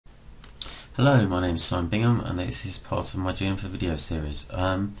Hello, my name is Simon Bingham and this is part of my Junos video series. What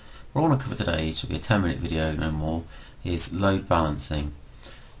I want to cover today, which will be a 10-minute video, no more, is load balancing.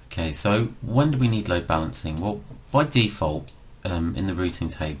 Okay, so when do we need load balancing? Well, by default, in the routing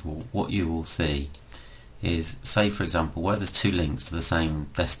table, what you will see is, say for example, where there's two links to the same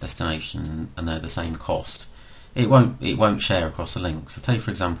destination and they're the same cost, it won't share across the links. So take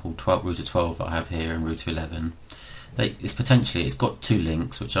for example router 12 that I have here and router 11. It's got two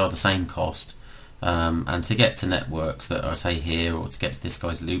links which are the same cost, and to get to networks that are, say, here, or to get to this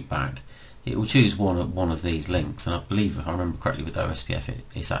guy's loopback, it will choose one of these links, and I believe, if I remember correctly with OSPF,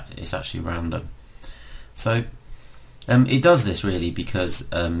 it's actually random. So it does this really because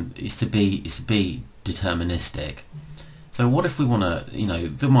it's to be deterministic. So what if we want to,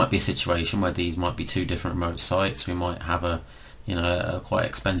 there might be a situation where these might be two different remote sites. We might have a quite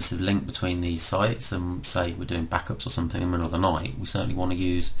expensive link between these sites, and say we're doing backups or something in the middle of the night. We certainly want to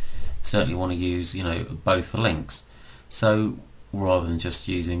use both the links. So rather than just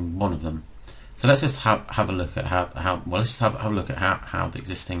using one of them, so let's just have a look at how it works at the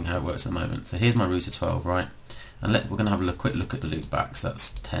moment. So here's my router 12, right? And we're going to have a quick look at the loopbacks.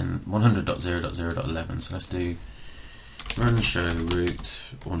 That's 100.0.0.11. So let's do run show root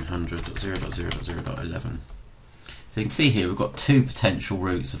 100.0.0.0.11. So you can see here we've got two potential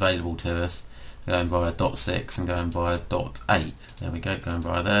routes available to us, going via .6 and going via .8. There we go, going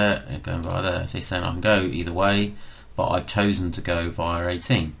via there and going via there. So he's saying I can go either way, but I've chosen to go via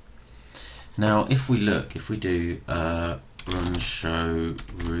 18. Now if we do run show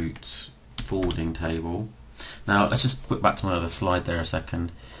route forwarding table. Now let's just put back to my other slide there a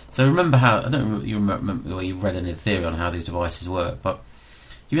second. So remember how, I don't remember, you read any theory on how these devices work, but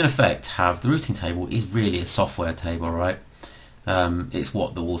you in effect have the routing table is really a software table, right? It's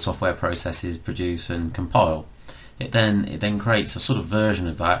what all software processes produce and compile. It then creates a sort of version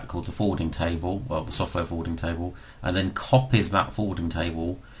of that called the forwarding table, well, the software forwarding table, and then copies that forwarding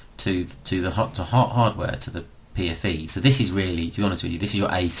table to hardware, to the PFE. So this is really, to be honest with you, this is your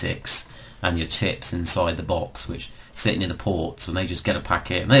ASICs and your chips inside the box, which sitting in the ports, and they just get a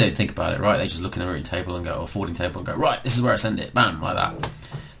packet and they don't think about it, right? They just look in the routing table and go, or forwarding table, and go, right, this is where I send it, bam, like that.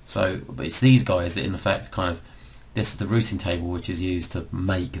 So, but it's these guys that in effect this is the routing table which is used to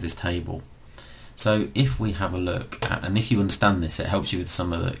make this table. So if we have a look at, and if you understand this, it helps you with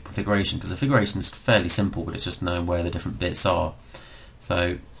some of the configuration, because the configuration is fairly simple, but it's just knowing where the different bits are.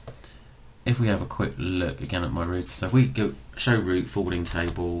 So if we have a quick look again at my route, so if we go show route forwarding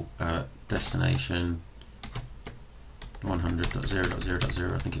table, destination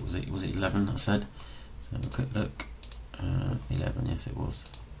 100.0.0.0, I think it was 11 I said. So have a quick look. 11, yes it was.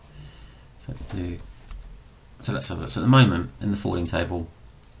 So let's have a look. So at the moment in the forwarding table,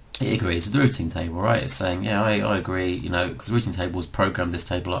 it agrees with the routing table, right? It's saying, yeah, I agree, because the routing table has programmed this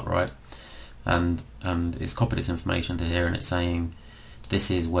table up, right? And it's copied this information to here, and it's saying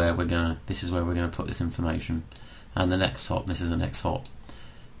this is where we're gonna put this information, and the next hop, this is the next hop.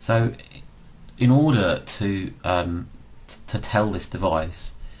 So in order to tell this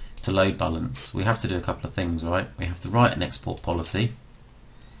device to load balance, we have to do a couple of things, right? We have to write an export policy,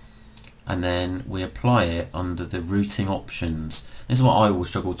 and then we apply it under the routing options. This is what I always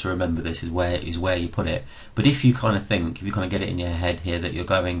struggle to remember. This is where you put it. But if you kind of get it in your head here that you're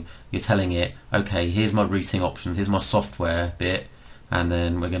telling it, okay, here's my routing options, here's my software bit, and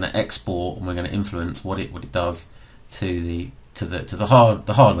then we're going to export and we're going to influence what it does to the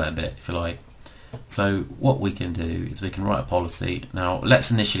hardware bit, if you like. So what we can do is we can write a policy. Now let's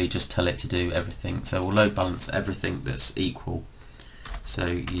initially just tell it to do everything. So we'll load balance everything that's equal. So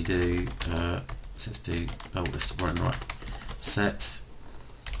you do let's run right set.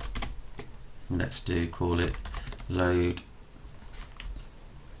 Call it load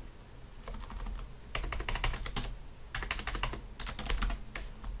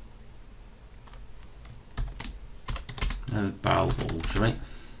ballable, shall we?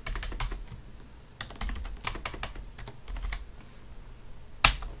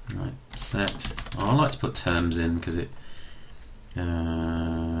 Right, set. I like to put terms in because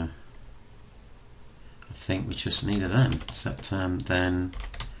I think we just need of them. Set term, then,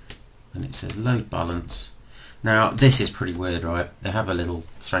 and it says load balance. Now this is pretty weird, right? They have a little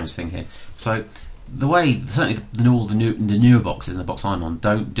strange thing here. So the way, certainly all the newer boxes, and the box I'm on,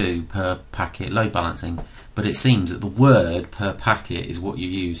 don't do per packet load balancing, but it seems that the word per packet is what you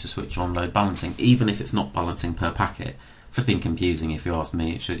use to switch on load balancing, even if it's not balancing per packet. Flipping confusing, if you ask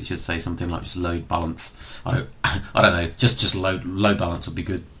me. It should say something like just load balance. I don't know. Just load balance would be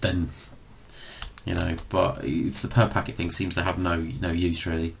good then. But it's the per packet thing seems to have no use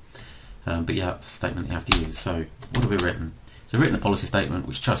really. But yeah, that's the statement you have to use. So what have we written? So I've written a policy statement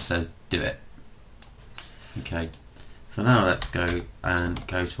which just says do it. Okay, so now let's go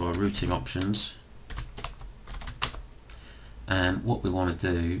to our routing options, and what we want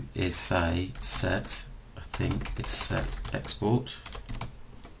to do is say set, I think it's set export.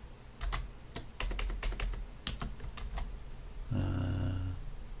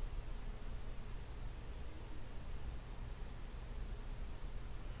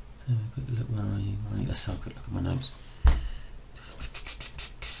 So a quick look, where are you? Let's have a quick look at my notes.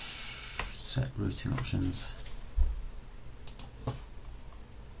 Set routing options.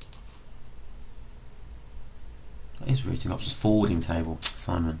 That is routing options. Forwarding table.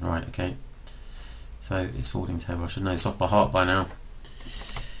 Simon, right, okay. So it's forwarding table. I should know this off by heart by now.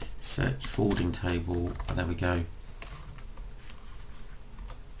 Set forwarding table. Oh, there we go.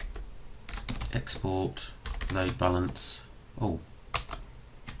 Export, load balance. Oh,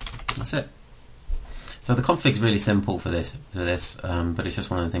 that's it. So the config's really simple for this, but it's just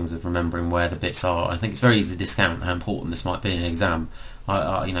one of the things of remembering where the bits are. I think it's very easy to discount how important this might be in an exam. You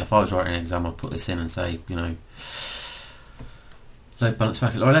know, if I was writing an exam, I'd put this in and say, you know, load balance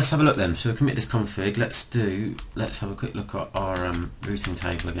packet. All right, let's have a look then. So we'll commit this config. Let's have a quick look at our routing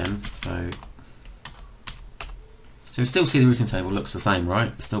table again. So we still see the routing table looks the same,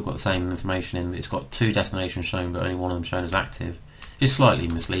 right? It's still got the same information in. It's got 2 destinations shown, but only one of them shown as active. It's slightly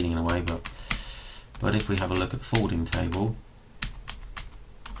misleading in a way, but if we have a look at the forwarding table,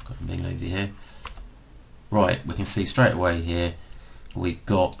 God, I'm being lazy here. Right, we can see straight away here we've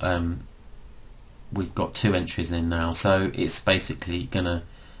got 2 entries in now. So it's basically going to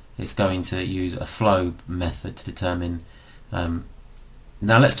use a flow method to determine. Now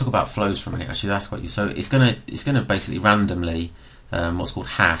let's talk about flows for a minute. Actually, that's what you. So it's gonna basically randomly what's called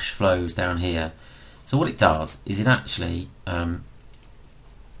hash flows down here. So what it does is it actually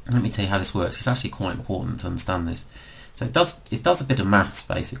let me tell you how this works. It's actually quite important to understand this. So it does a bit of maths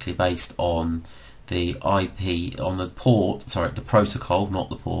basically based on the IP, on the port, sorry, the protocol, not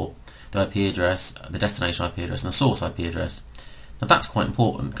the port, the IP address, the destination IP address, and the source IP address. Now that's quite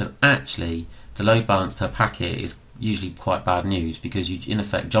important because actually the load balance per packet is usually quite bad news because you in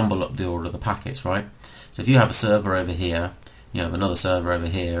effect jumble up the order of the packets, right? So if you have a server over here, you have another server over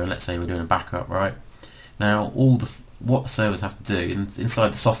here, and let's say we're doing a backup, right? Now what the servers have to do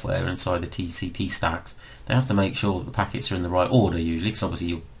inside the software and inside the TCP stacks, they have to make sure that the packets are in the right order usually, because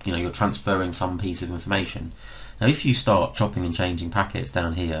obviously you're transferring some piece of information. Now if you start chopping and changing packets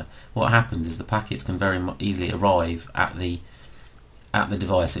down here, what happens is the packets can very easily arrive at the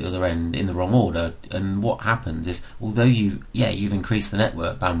device at the other end in the wrong order, and what happens is, although you've increased the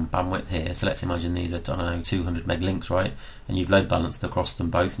network bandwidth here, so let's imagine these are, I don't know, 200 meg links, right, and you've load balanced across them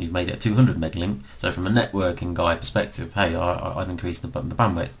both and you've made it a 200 meg link. So from a networking guy perspective, hey, I've increased the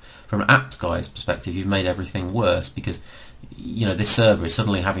bandwidth. From an apps guy's perspective, you've made everything worse because this server is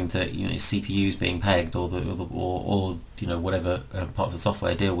suddenly having to, CPUs being pegged, or whatever parts of the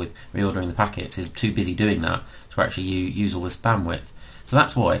software deal with reordering the packets is too busy doing that to actually use all this bandwidth. So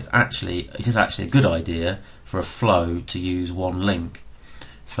that's why it is actually a good idea for a flow to use one link.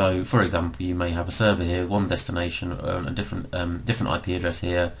 So for example, you may have a server here, one destination, a different IP address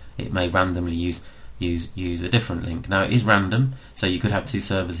here. It may randomly use a different link. Now it is random, so you could have 2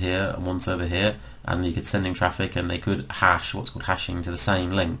 servers here and 1 server here, and you could send in traffic and they could hash, what's called hashing, to the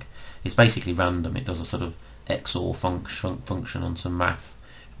same link. It's basically random. It does a sort of XOR function on some maths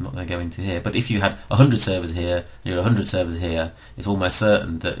I'm not going to go into here. But if you had 100 servers here and you had 100 servers here, it's almost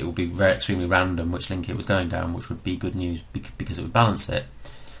certain that it would be extremely random which link it was going down, which would be good news because it would balance it.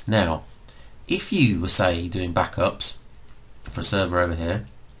 Now, if you were, say, doing backups for a server over here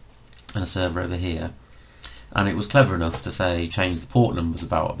and a server over here, and it was clever enough to, say, change the port numbers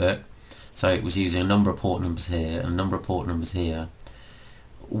about a bit, so it was using a number of port numbers here and a number of port numbers here,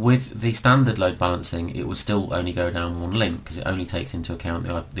 with the standard load balancing it would still only go down one link because it only takes into account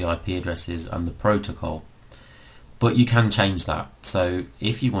the IP addresses and the protocol. But you can change that. So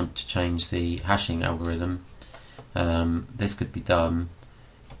if you want to change the hashing algorithm, this could be done.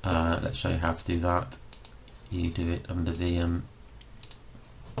 Let's show you how to do that. You do it under the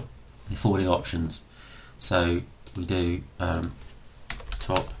forwarding options. So we do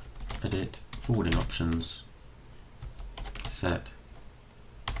top, edit, forwarding options, set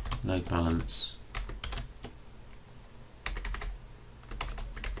load balance.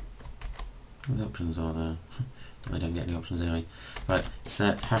 What options are there? I don't get any options anyway. Right,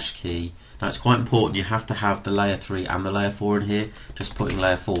 set hash key. Now it's quite important, you have to have the layer 3 and the layer 4 in here. Just putting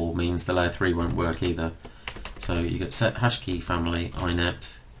layer 4 means the layer 3 won't work either. So you get set hash key family,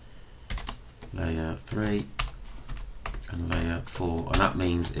 inet, layer 3, and layer 4, and that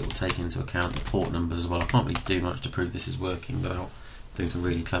means it will take into account the port numbers as well. I can't really do much to prove this is working without doing some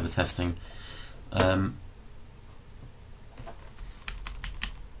really clever testing.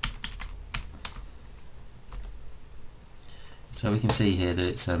 So we can see here that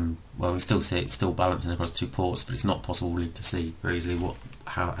it's well, we still see it's still balancing across 2 ports, but it's not possible really to see very easily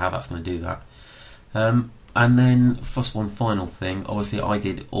how that's going to do that. And then first one final thing, obviously I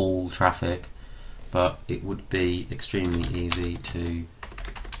did all traffic, but it would be extremely easy to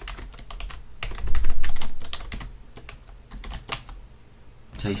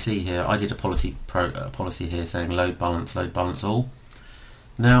so you see here I did a policy here saying load balance all.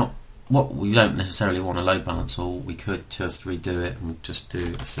 Now what we don't necessarily want to load balance all, we could just redo it and just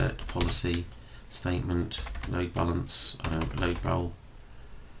do a set policy statement load balance load bal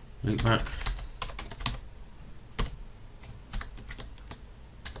loopback.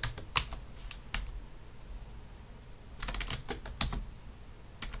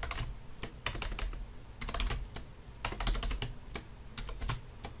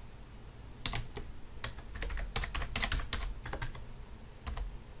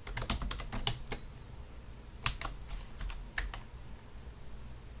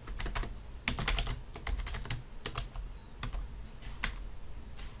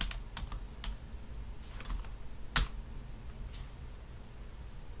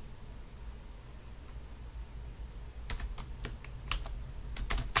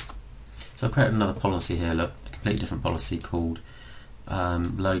 So I've created another policy here, look, a completely different policy called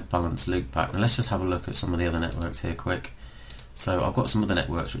load balance loopback. Now let's just have a look at some of the other networks here quick. So I've got some other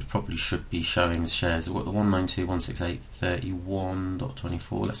networks which probably should be showing as shares. I've got the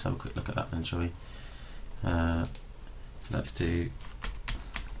 192.168.31.24. Let's have a quick look at that then, shall we? So let's do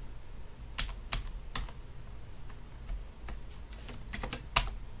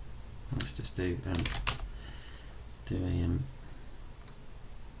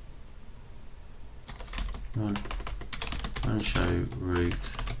run show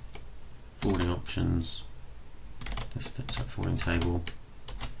route forwarding options, forwarding table,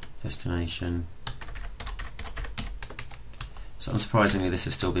 destination. So unsurprisingly this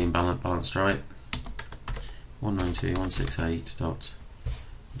is still being balanced right. 192.168. What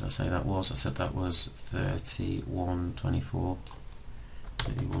did I say that was? I said that was 31.24.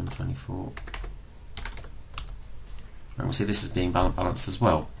 31.24. And we'll see this is being balanced as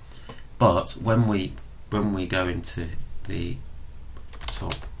well. But when we go into the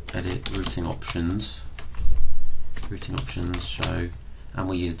top edit routing options show, and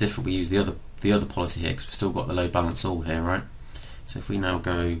we use the other policy here because we've still got the load balance all here, right? So if we now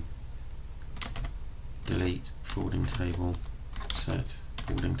go delete forwarding table, set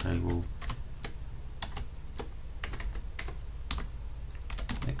forwarding table,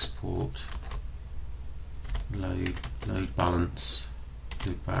 export load balance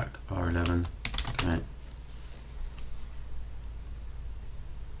loopback R11, okay.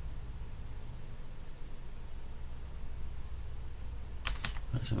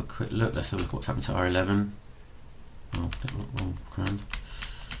 Let's have a quick look. Let's have a look what's happened to R11. Oh, wrong command.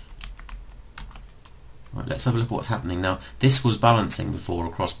 Right, let's have a look at what's happening now. This was balancing before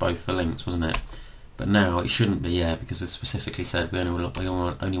across both the links, wasn't it? But now it shouldn't be, yeah, because we've specifically said we only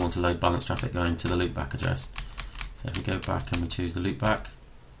want to load balance traffic going to the loopback address. So if we go back and we choose the loopback,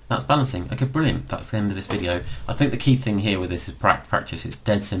 that's balancing. Okay, brilliant. That's the end of this video. I think the key thing here with this is practice. It's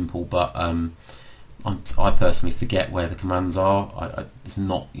dead simple, but I personally forget where the commands are. It's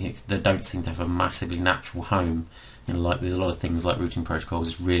not. They don't seem to have a massively natural home. You know, like with a lot of things like routing protocols,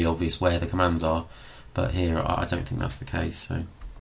 it's really obvious where the commands are. But here, I don't think that's the case. So.